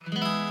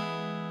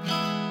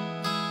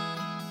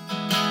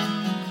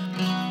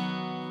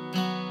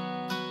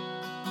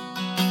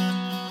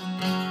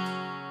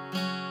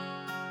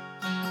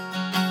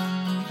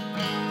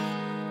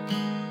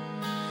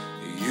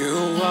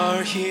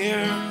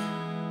here,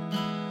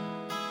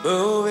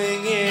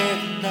 moving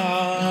in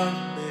our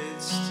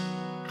midst.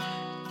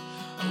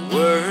 I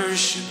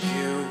worship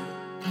you,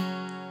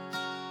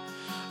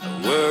 I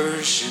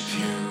worship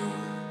you.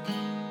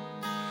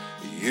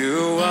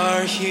 You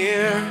are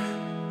here,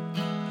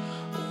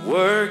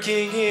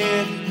 working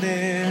in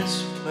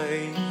this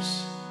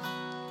place.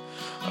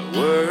 I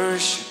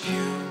worship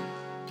you,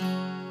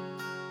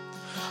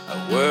 I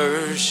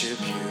worship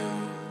you.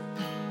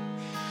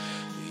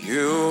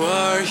 You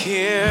are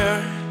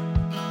here,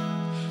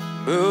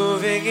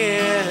 moving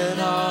in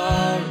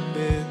our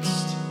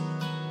midst.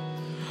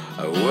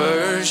 I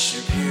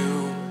worship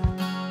you,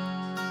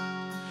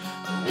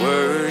 I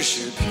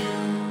worship you.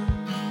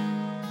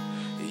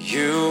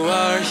 You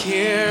are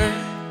here,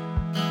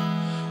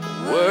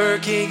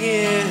 working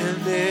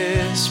in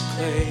this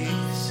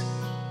place.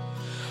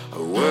 I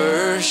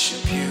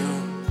worship you,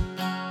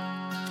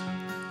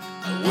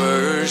 I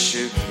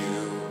worship you.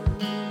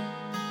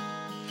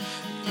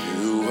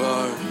 You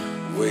are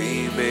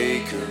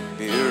waymaker,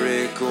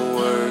 miracle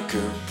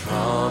worker,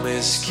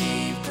 promise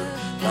keeper,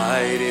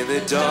 light in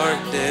the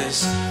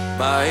darkness.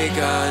 My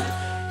God,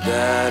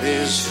 that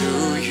is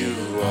who you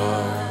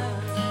are.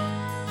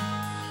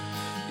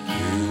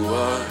 You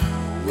are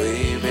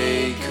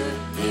waymaker,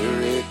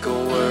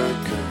 miracle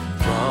worker,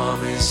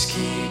 promise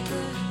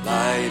keeper,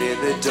 light in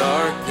the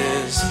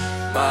darkness.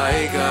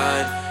 My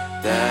God,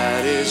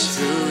 that is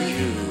who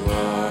you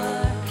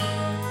are.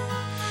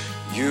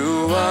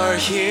 You are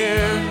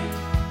here,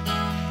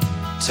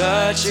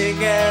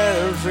 touching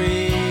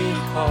every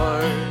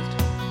heart.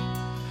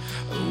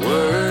 I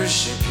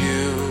worship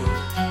you,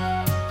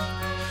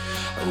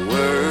 I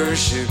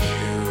worship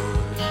you.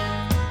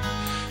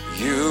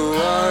 You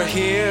are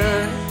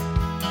here,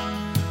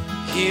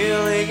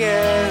 healing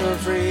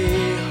every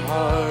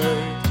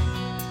heart.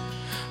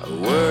 I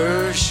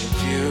worship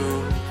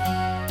you,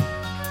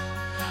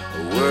 I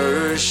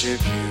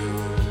worship you.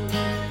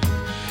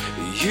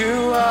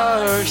 You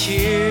are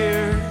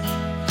here,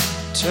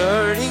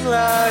 turning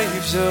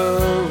lives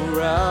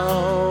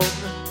around.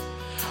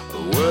 I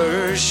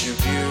worship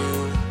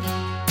you,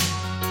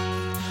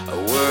 I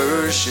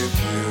worship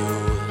you.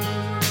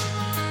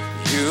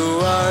 You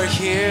are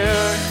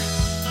here,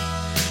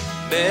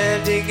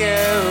 mending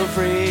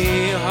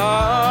every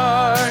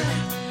heart.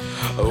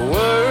 I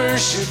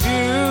worship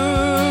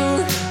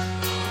you,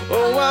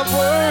 oh, I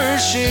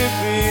worship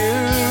you.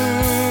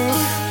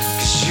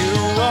 'Cause you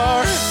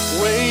are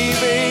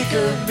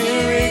waymaker,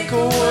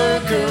 miracle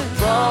worker,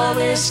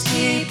 promise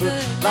keeper,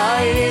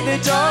 light in the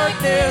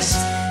darkness.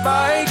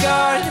 My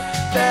God,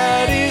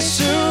 that is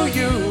who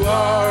you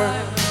are.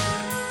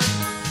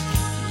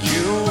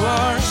 You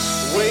are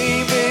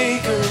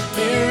waymaker,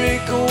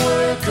 miracle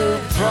worker,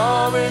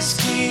 promise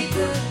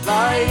keeper,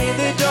 light in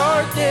the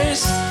darkness.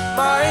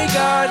 My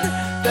God,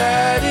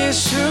 that is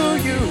who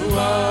you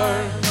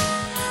are.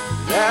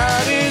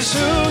 That is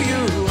who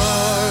you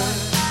are.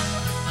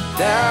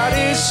 That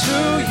is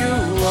who you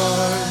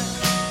are.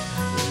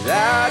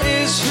 That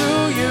is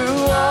who you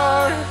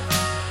are.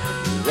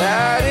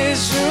 That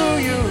is who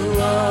you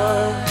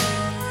are.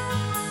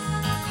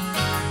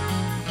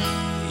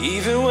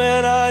 Even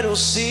when I don't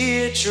see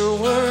it, you're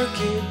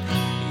working.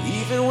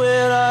 Even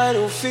when I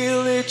don't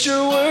feel it,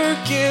 you're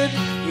working.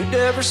 You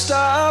never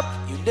stop,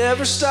 you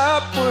never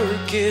stop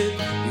working.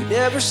 You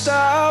never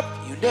stop,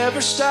 you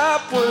never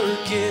stop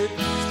working.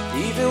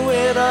 Even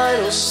when I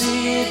don't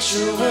see it,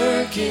 you're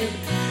working.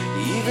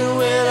 Even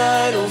when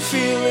I don't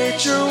feel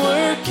it, you're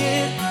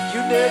working.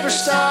 You never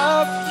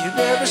stop, you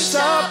never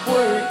stop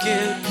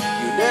working.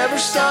 You never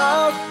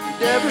stop, you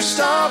never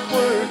stop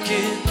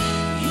working.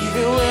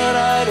 Even when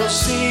I don't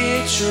see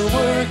it, you're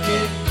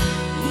working.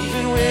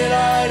 Even when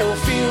I don't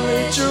feel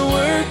it, you're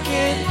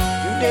working.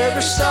 You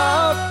never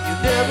stop, you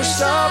never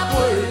stop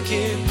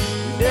working.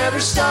 You never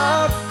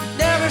stop, you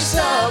never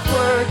stop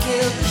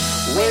working.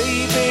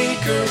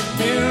 Waymaker,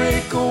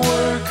 miracle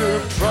worker,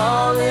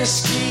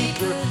 promise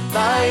keeper,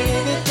 light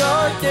in the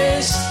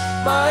darkness.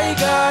 My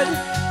God,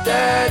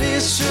 that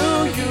is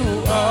who you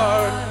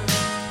are.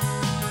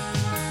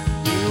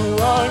 You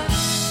are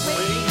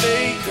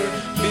waymaker,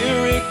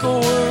 miracle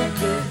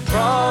worker,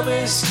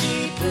 promise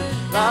keeper,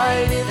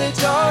 light in the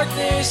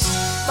darkness.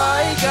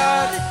 My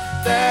God,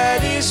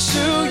 that is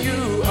who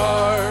you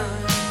are.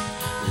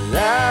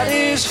 That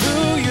is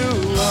who you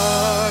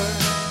are.